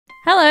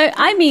Hello,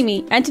 I'm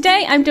Mimi, and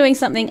today I'm doing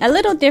something a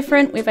little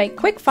different with a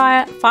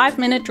quick-fire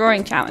 5-minute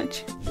drawing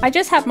challenge. I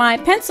just have my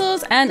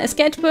pencils and a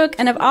sketchbook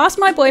and have asked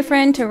my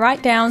boyfriend to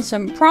write down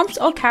some prompts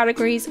or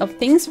categories of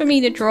things for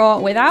me to draw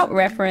without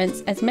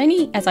reference, as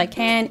many as I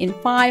can in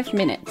 5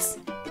 minutes.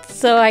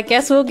 So I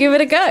guess we'll give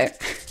it a go.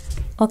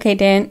 Okay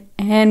Dan,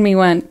 hand me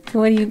one.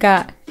 What do you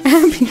got?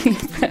 Happy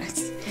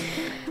hippos.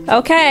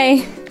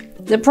 Okay,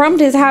 the prompt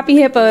is happy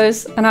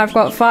hippos, and I've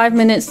got 5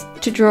 minutes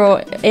to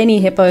draw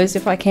any hippos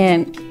if I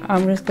can.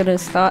 I'm just gonna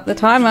start the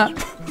timer.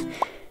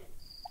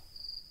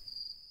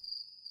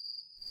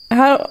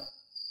 I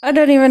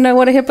don't even know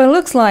what a hippo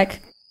looks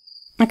like.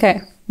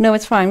 Okay, no,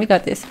 it's fine, we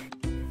got this.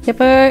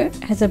 Hippo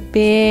has a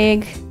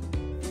big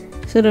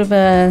sort of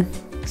a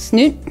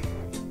snoot.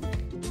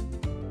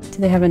 Do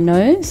they have a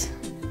nose?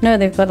 No,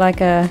 they've got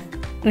like a...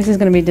 This is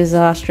gonna be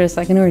disastrous,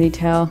 I can already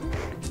tell.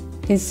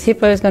 This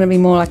hippo is gonna be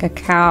more like a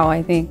cow,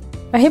 I think.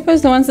 Are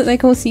hippos the ones that they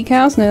call sea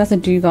cows? No, that's a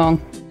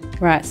dugong.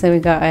 Right, so we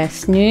got a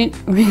snoot,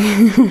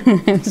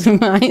 some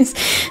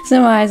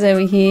eyes over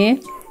here.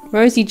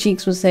 Rosy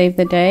cheeks will save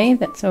the day,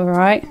 that's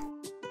alright.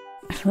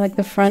 I feel like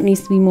the front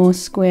needs to be more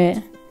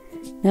square.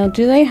 Now,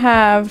 do they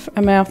have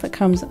a mouth that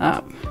comes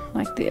up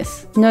like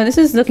this? No, this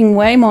is looking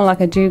way more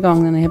like a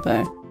dugong than a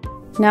hippo.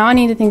 Now I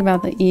need to think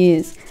about the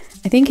ears.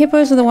 I think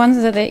hippos are the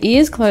ones that their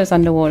ears close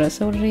underwater,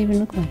 so what does it even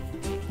look like?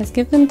 Let's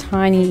give them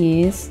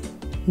tiny ears.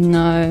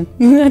 No,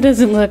 that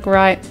doesn't look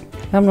right.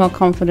 I'm not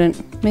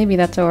confident. Maybe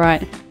that's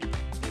alright.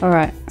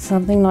 Alright,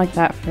 something like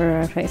that for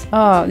a face.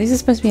 Oh, this is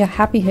supposed to be a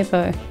happy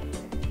hippo.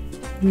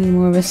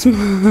 More of a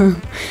smile.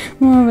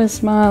 More of a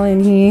smile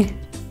in here.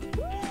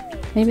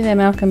 Maybe their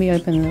mouth can be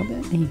open a little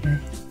bit. There you go.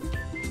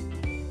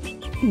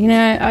 You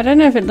know, I don't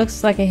know if it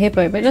looks like a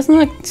hippo, but it doesn't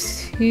look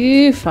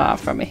too far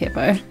from a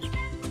hippo.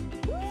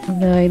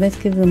 Although, let's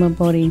give them a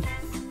body.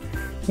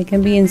 They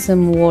can be in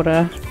some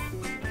water.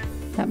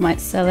 That might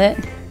sell it.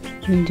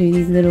 We do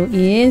these little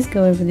ears,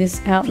 go over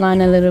this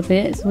outline a little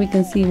bit so we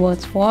can see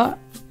what's what.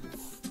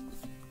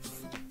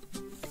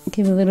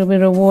 Give a little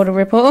bit of water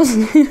ripples.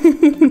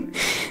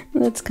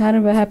 That's kind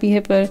of a happy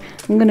hippo.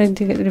 I'm gonna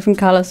do it a different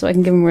color so I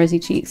can give him rosy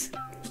cheeks.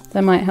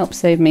 That might help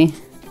save me.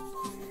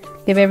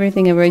 Give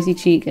everything a rosy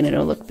cheek and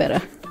it'll look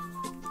better.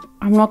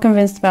 I'm not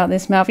convinced about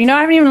this mouth. You know,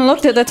 I haven't even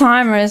looked at the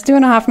timer. It's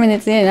 2.5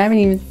 minutes in. I haven't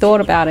even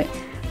thought about it.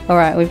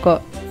 Alright, we've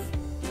got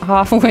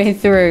halfway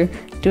through.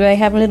 Do they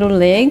have little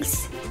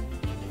legs?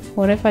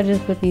 What if I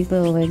just put these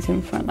little legs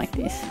in front like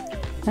this?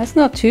 That's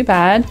not too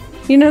bad.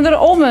 You know, that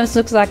almost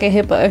looks like a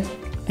hippo.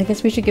 I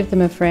guess we should give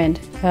them a friend.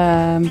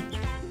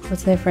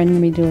 What's their friend gonna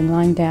be doing?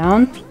 Lying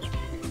down?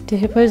 Do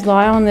hippos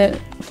lie on their...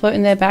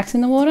 floating their backs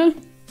in the water?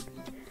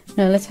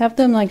 No, let's have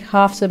them like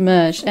half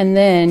submerged, and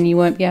then you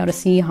won't be able to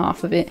see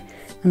half of it.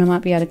 And I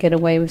might be able to get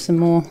away with some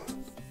more.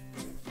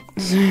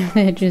 So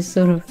they're just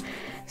sort of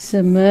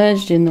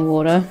submerged in the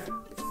water.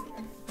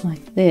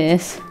 Like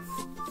this.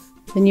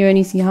 Then you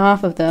only see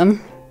half of them.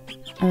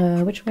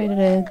 Which way did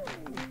they...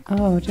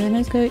 Oh, do their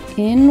nose go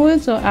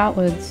inwards or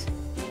outwards?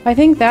 I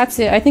think that's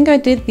it. I think I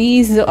did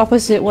these the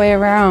opposite way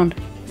around.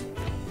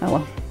 Oh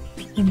well.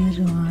 Some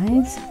little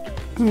eyes.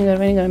 Oh my god,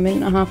 I've only got 1.5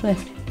 minutes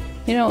left.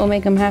 You know what will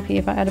make them happy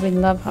if I add a big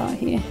love heart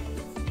here?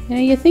 You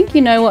know, you think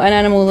you know what an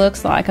animal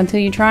looks like until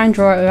you try and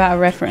draw it without a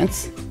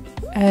reference.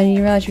 And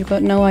you realise you've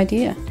got no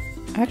idea.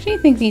 I actually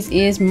think these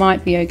ears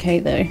might be okay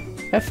though.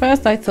 At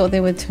first I thought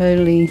they were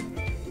totally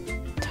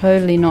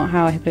not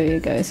how a hippo ear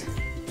goes.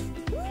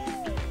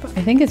 But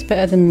I think it's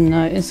better than the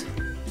nose.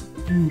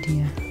 Oh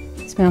dear.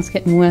 This mouth's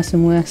getting worse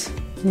and worse.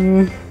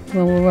 Well,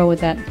 we'll roll with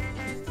that.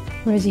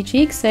 Rosy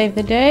cheeks, save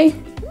the day.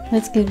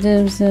 Let's give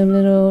them some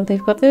little...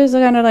 They've got those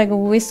kind of like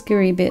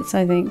whiskery bits,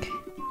 I think.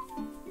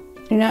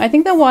 You know, I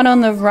think the one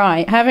on the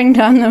right, having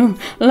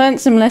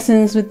learnt some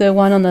lessons with the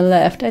one on the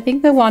left, I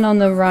think the one on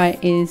the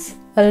right is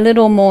a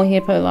little more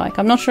hippo-like.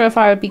 I'm not sure if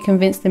I would be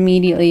convinced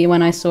immediately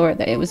when I saw it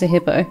that it was a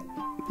hippo.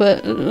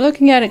 But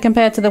looking at it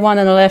compared to the one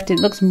on the left, it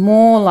looks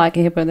more like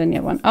a hippo than the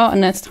other one. Oh,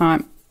 and that's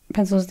time.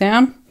 Pencils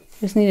down.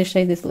 Just need to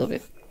shade this a little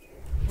bit.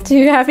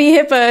 2 happy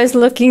hippos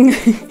looking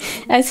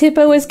as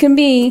hippo as can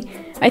be.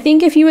 I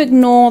think if you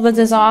ignore the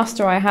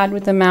disaster I had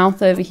with the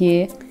mouth over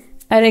here,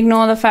 I'd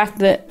ignore the fact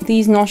that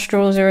these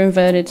nostrils are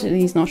inverted to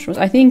these nostrils.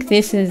 I think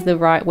this is the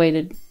right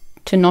way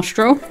to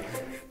nostril.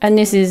 And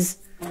this is...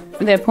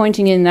 They're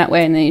pointing in that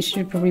way and they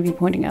should probably be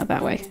pointing out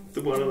that way.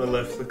 The one on the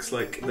left looks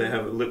like they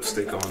have a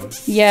lipstick on.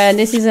 Yeah,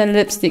 this is a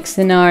lipstick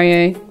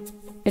scenario.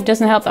 It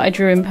doesn't help that I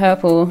drew in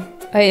purple.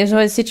 It's one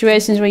of those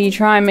situations where you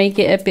try and make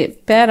it a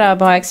bit better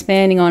by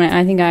expanding on it.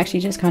 I think I actually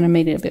just kind of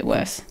made it a bit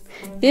worse.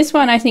 This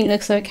one I think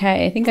looks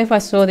okay. I think if I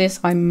saw this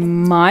I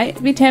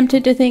might be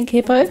tempted to think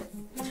hippo.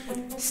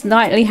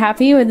 Slightly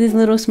happy with his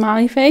little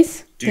smiley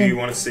face. Do you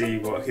want to see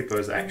what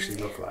hippos actually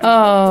look like?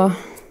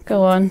 Oh,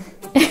 go on.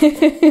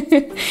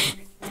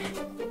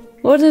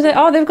 What did they...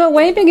 Oh, they've got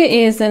way bigger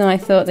ears than I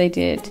thought they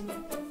did.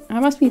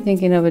 I must be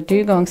thinking of a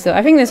dugong still.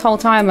 I think this whole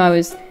time I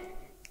was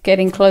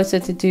getting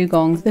closer to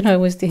dugongs than I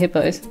was to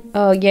hippos.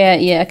 Oh,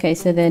 yeah, okay,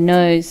 so their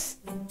nose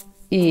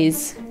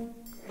is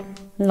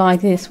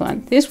like this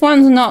one. This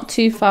one's not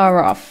too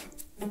far off.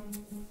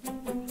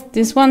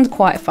 This one's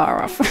quite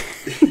far off.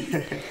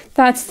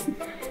 That's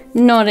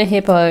not a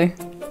hippo.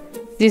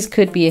 This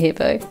could be a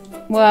hippo.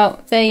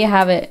 Well, there you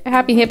have it.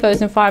 Happy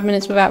hippos in 5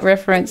 minutes without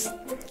reference.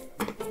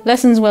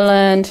 Lessons were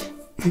learned.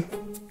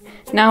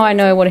 Now I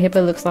know what a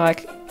hippo looks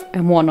like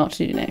and what not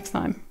to do next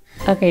time.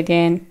 Okay,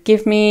 Dan,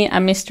 give me a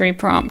mystery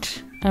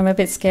prompt. I'm a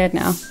bit scared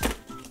now.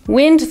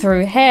 Wind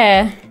through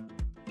hair.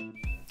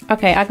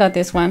 Okay, I got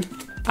this one.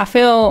 I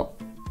feel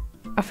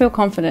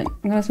confident.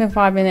 I'm gonna spend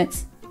 5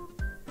 minutes.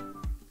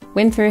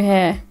 Wind through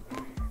hair.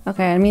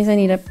 Okay, that means I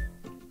need a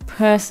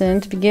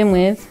person to begin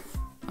with.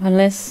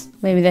 Unless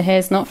maybe the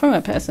hair's not from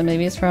a person,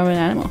 maybe it's from an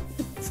animal.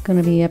 It's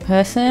gonna be a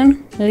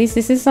person. At least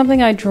this is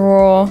something I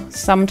draw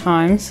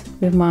sometimes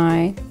with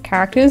my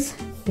characters.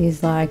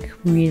 Is like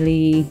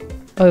really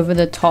over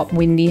the top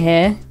windy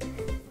hair.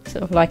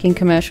 Sort of like in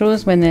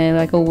commercials when they're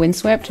like all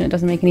windswept and it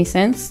doesn't make any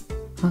sense.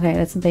 Okay,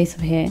 that's the base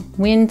of hair.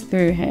 Wind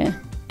through hair.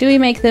 Do we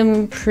make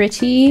them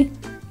pretty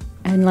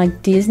and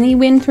like Disney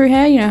wind through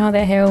hair? You know how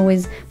their hair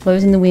always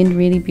blows in the wind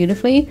really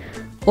beautifully?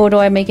 Or do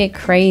I make it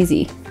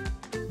crazy?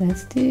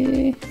 Let's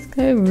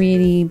go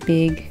really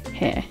big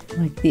hair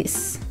like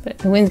this. But if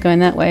the wind's going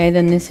that way,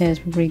 then this hair's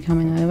probably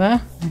coming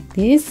over like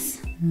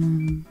this.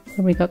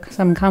 Probably got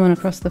some coming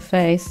across the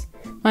face.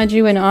 Mind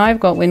you, when I've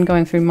got wind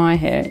going through my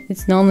hair,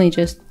 it's normally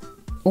just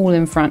all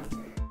in front.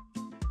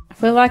 I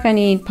feel like I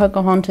need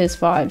Pocahontas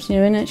vibes,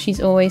 you know,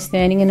 she's always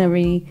standing in a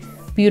really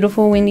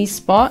beautiful windy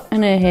spot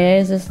and her hair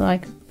is just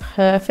like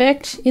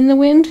perfect in the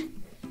wind.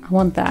 I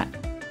want that.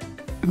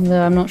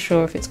 Although I'm not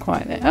sure if it's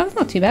quite there. Oh, it's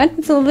not too bad.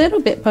 It's a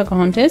little bit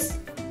Pocahontas.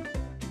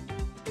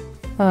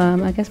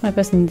 I guess my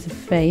person needs a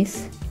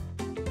face.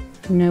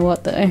 You know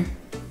what though?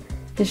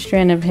 This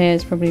strand of hair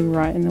is probably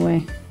right in the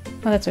way.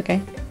 Oh, that's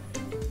okay.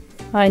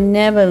 I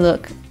never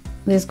look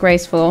this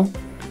graceful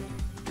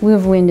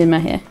with wind in my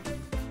hair.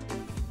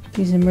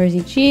 Do some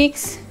rosy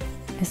cheeks.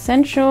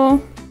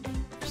 Essential.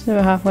 Just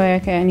over halfway.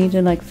 Okay, I need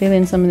to like fill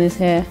in some of this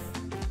hair.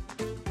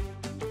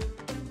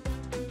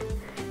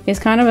 It's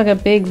kind of like a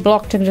big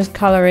block to just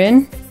color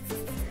in,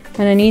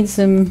 and I need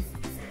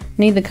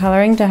the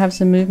coloring to have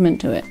some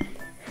movement to it.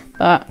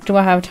 But do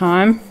I have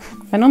time?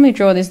 I normally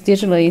draw this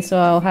digitally, so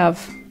I'll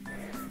have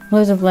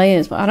loads of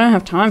layers, but I don't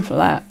have time for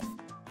that.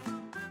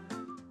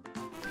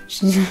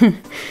 It's a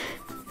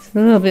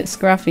little bit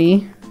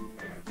scruffy.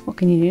 What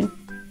can you do?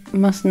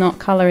 Must not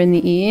color in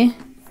the ear.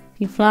 A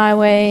few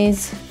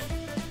flyaways,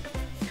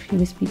 a few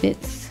wispy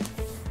bits,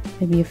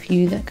 maybe a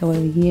few that go over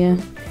here.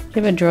 Do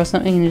you ever draw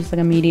something and just like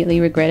immediately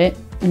regret it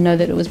and know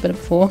that it was better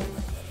before?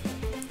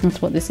 That's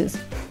what this is.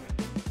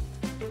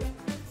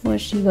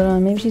 What's she got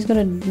on? Maybe she's got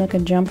like a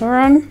jumper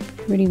on.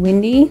 Pretty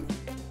windy.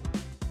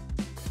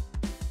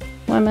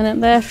 1 minute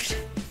left.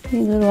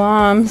 These little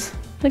arms.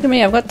 Look at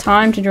me, I've got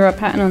time to draw a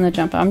pattern on the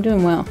jumper. I'm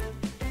doing well.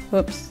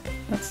 Whoops,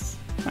 that's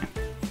fine.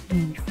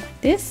 Draw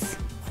like this.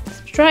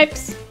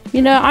 Stripes.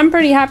 You know, I'm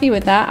pretty happy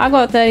with that. I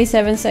got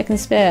 37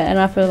 seconds spare and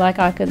I feel like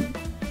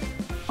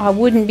I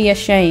wouldn't be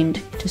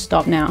ashamed to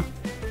stop now.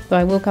 But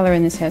I will colour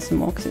in this hair some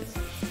more because it's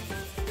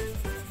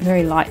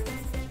very light.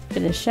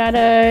 Bit of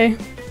shadow,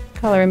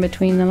 colour in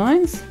between the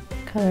lines,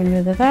 colour in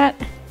a bit of that,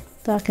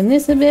 darken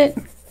this a bit.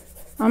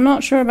 I'm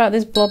not sure about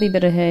this blobby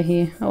bit of hair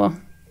here. Oh well.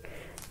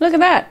 Look at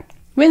that!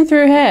 Wind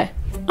through hair.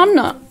 I'm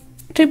not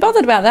too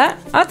bothered about that.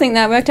 I think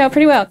that worked out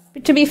pretty well.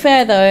 But to be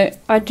fair though,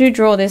 I do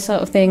draw this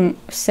sort of thing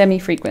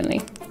semi-frequently,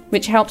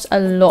 which helps a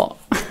lot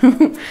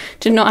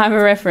to not have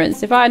a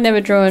reference. If I had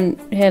never drawn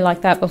hair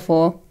like that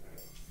before,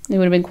 it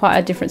would have been quite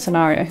a different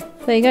scenario.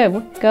 There you go,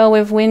 girl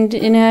with wind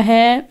in her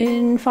hair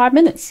in 5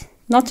 minutes.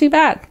 Not too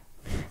bad.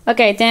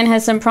 Okay, Dan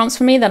has some prompts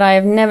for me that I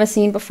have never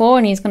seen before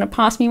and he's gonna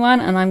pass me one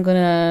and I'm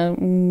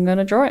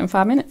gonna draw it in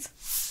 5 minutes.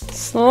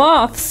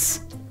 Sloths!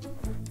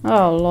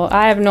 Oh lord,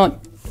 I've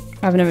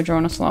never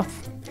drawn a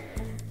sloth.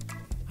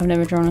 I've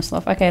never drawn a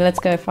sloth. Okay, let's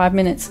go, 5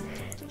 minutes.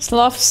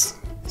 Sloths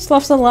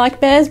are like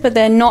bears, but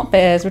they're not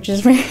bears, which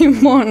is really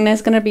important.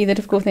 That's gonna be the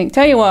difficult thing.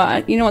 Tell you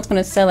what, you know what's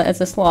gonna sell it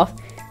as a sloth?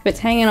 If it's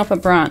hanging off a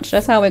branch.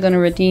 That's how we're gonna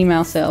redeem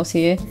ourselves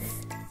here.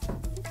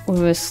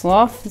 With a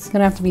sloth, it's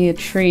gonna have to be a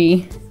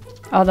tree.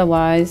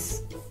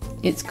 Otherwise,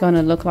 it's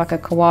gonna look like a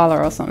koala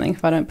or something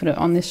if I don't put it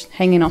on this,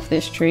 hanging off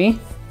this tree.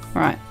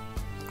 Right,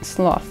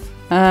 sloth.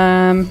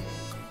 They're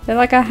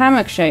like a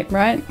hammock shape,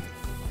 right?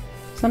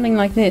 Something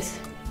like this.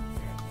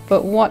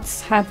 But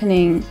what's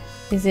happening?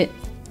 Is it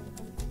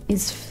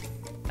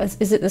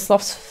the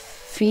sloth's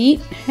feet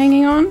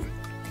hanging on?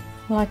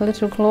 Like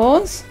little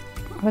claws?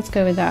 Let's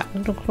go with that.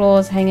 Little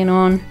claws hanging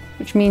on,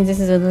 which means this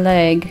is a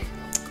leg.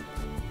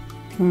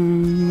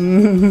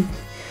 Do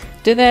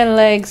their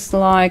legs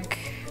are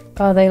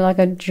they like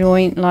a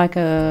joint, like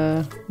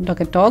a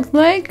dog's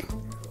leg?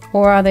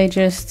 Or are they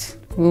just,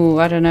 ooh,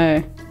 I don't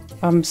know.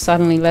 I'm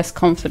suddenly less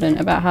confident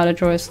about how to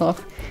draw a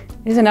sloth.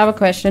 Here's another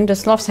question. Do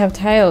sloths have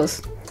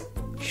tails?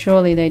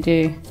 Surely they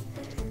do.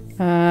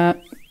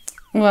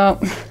 Well,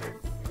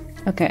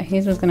 okay,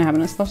 here's what's gonna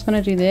happen. A sloth's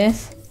gonna do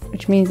this,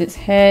 which means its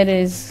head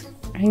is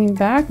hanging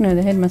back. No,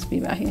 the head must be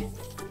about here.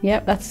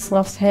 Yep, that's a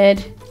sloth's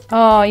head.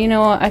 Oh, you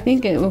know what? I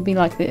think it will be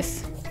like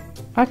this.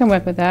 I can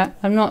work with that.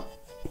 I'm not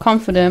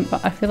confident,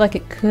 but I feel like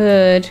it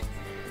could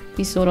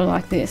be sort of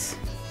like this,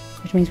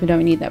 which means we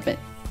don't need that bit.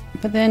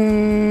 But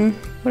then,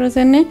 what is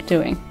their neck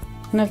doing?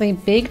 And are they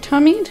big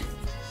tummied?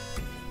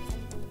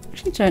 I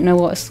actually don't know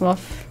what a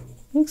sloth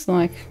looks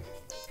like.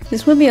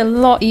 This would be a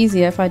lot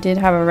easier if I did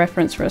have a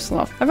reference for a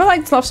sloth. I feel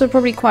like sloths are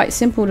probably quite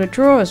simple to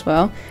draw as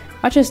well.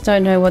 I just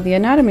don't know what the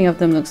anatomy of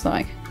them looks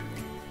like.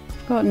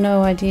 I've got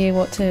no idea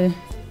what to...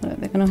 Look,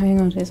 they're gonna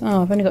hang on to this.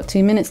 Oh, I've only got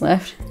 2 minutes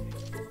left.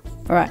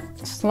 Alright,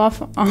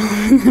 sloth on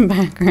the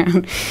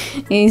background.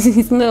 He's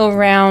a little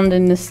round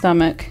in the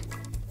stomach.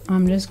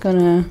 I'm just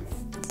gonna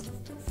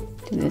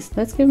do this.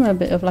 Let's give him a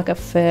bit of like a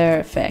fur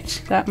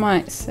effect. That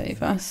might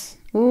save us.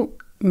 Ooh,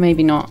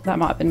 maybe not. That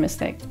might have been a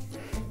mistake.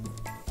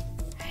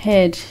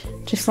 Head.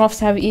 Do sloths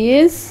have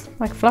ears?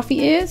 Like fluffy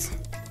ears?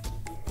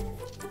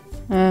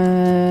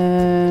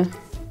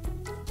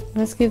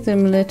 Let's give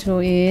them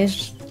little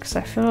ears, because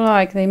I feel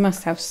like they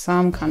must have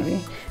some kind of ear.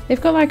 They've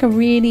got like a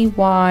really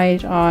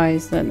wide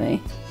eyes, don't they?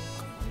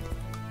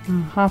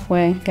 Oh,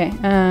 halfway. Okay.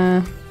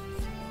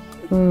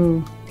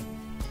 Ooh.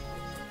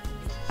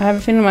 I have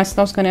a feeling my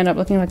sloth's going to end up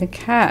looking like a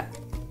cat.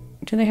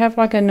 Do they have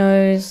like a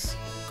nose?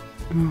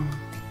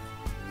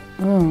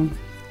 Oh.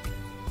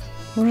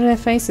 What do their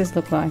faces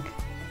look like?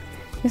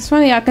 It's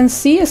funny, I can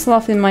see a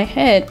sloth in my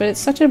head, but it's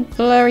such a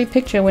blurry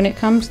picture when it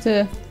comes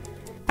to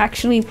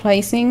actually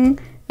placing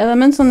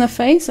elements on the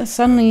face. I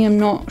suddenly am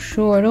not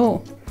sure at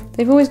all.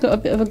 They've always got a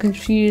bit of a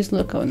confused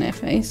look on their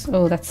face.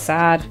 Oh, that's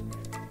sad.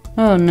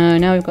 Oh no,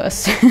 now we've got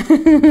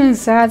a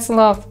sad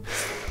sloth.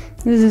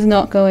 This is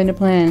not going to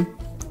plan.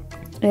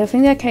 I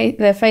think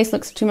their face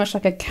looks too much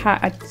like a cat.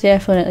 I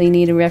definitely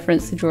need a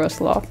reference to draw a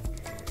sloth.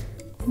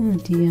 Oh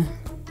dear.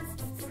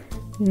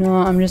 You know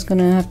what, I'm just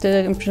gonna have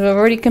to... I've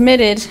already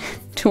committed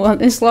to what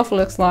this sloth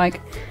looks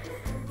like.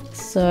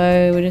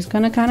 So we're just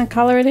gonna kind of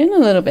colour it in a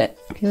little bit.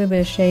 Give a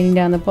bit of shading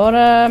down the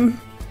bottom,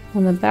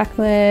 on the back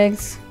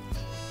legs.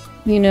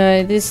 You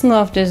know, this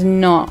sloth does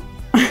not...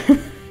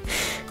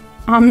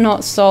 I'm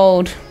not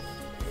sold.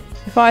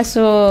 If I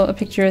saw a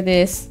picture of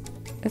this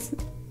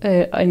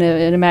in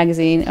a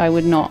magazine, I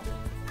would not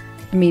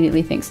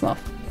immediately think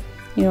sloth.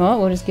 You know what,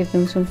 we'll just give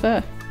them some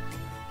fur.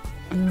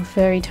 A little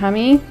furry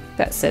tummy.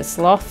 That says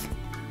sloth.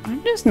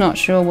 I'm just not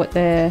sure what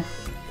they're...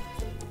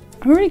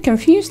 I'm really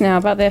confused now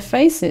about their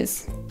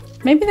faces.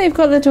 Maybe they've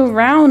got little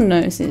round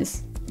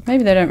noses.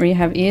 Maybe they don't really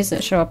have ears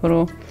that show up at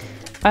all.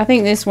 I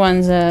think this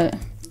one's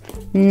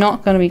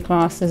not going to be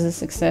classed as a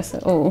success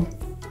at all.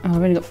 Oh, I've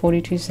only got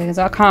 42 seconds.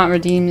 I can't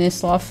redeem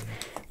this sloth.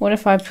 What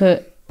if I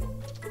put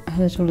a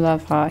little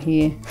love heart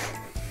here?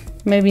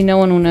 Maybe no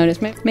one will notice.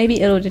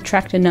 Maybe it'll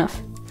detract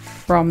enough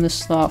from the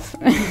sloth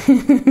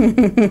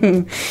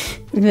that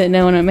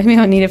no one will. Maybe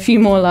I'll need a few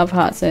more love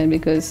hearts then,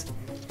 because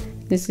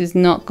this has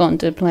not gone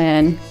to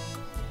plan.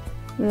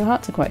 The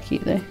hearts are quite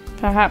cute though.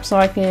 Perhaps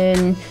I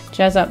can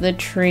jazz up the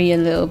tree a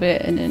little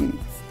bit and then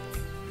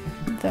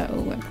that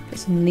will work. Put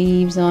some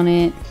leaves on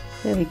it.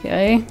 There we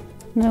go.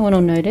 No one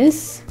will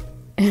notice.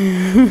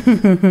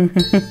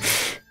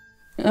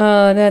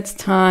 Oh, that's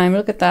time.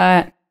 Look at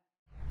that.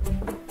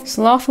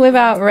 Sloth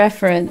without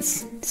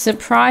reference.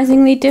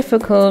 Surprisingly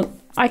difficult.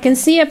 I can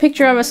see a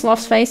picture of a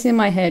sloth's face in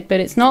my head, but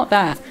it's not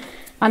that.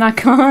 And I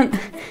can't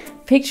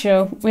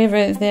picture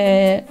whether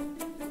their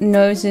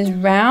nose is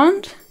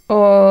round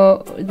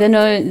or the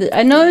nose.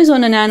 A nose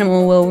on an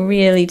animal will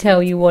really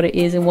tell you what it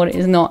is and what it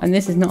is not, and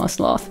this is not a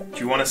sloth. Do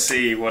you want to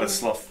see what a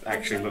sloth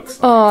actually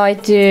looks like? Oh, I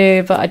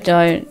do, but I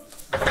don't.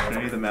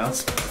 Maybe the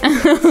mouse.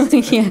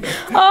 Yeah.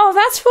 Oh,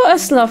 that's what a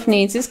sloth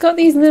needs. It's got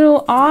these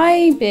little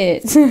eye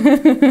bits.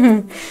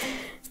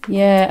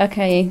 Yeah,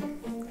 okay.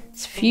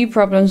 There's a few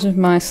problems with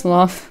my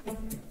sloth.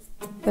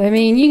 I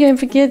mean, you can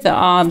forget the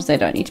arms, they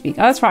don't need to be... Oh,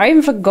 that's right, I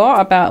even forgot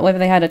about whether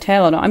they had a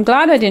tail or not. I'm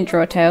glad I didn't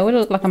draw a tail, it would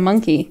look like a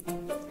monkey.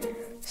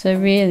 So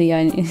really,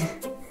 I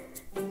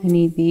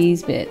need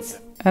these bits.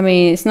 I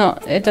mean,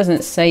 it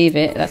doesn't save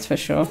it, that's for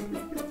sure.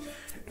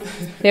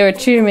 There are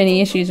too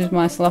many issues with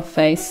my sloth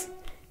face.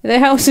 It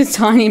helps a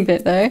tiny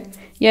bit though.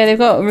 Yeah, they've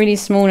got a really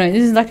small nose.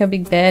 This is like a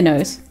big bear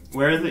nose.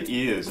 Where are the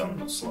ears on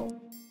the sloth?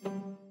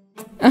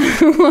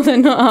 Well, they're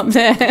not up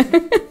there.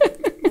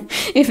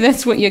 If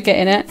that's what you're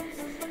getting at.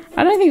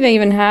 I don't think they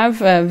even have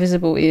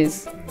visible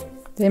ears.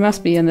 They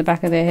must be on the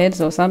back of their heads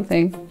or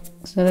something.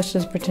 So let's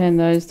just pretend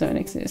those don't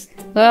exist.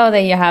 Well,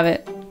 there you have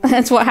it.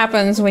 That's what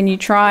happens when you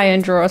try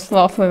and draw a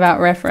sloth without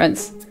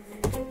reference.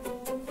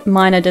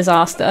 Minor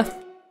disaster.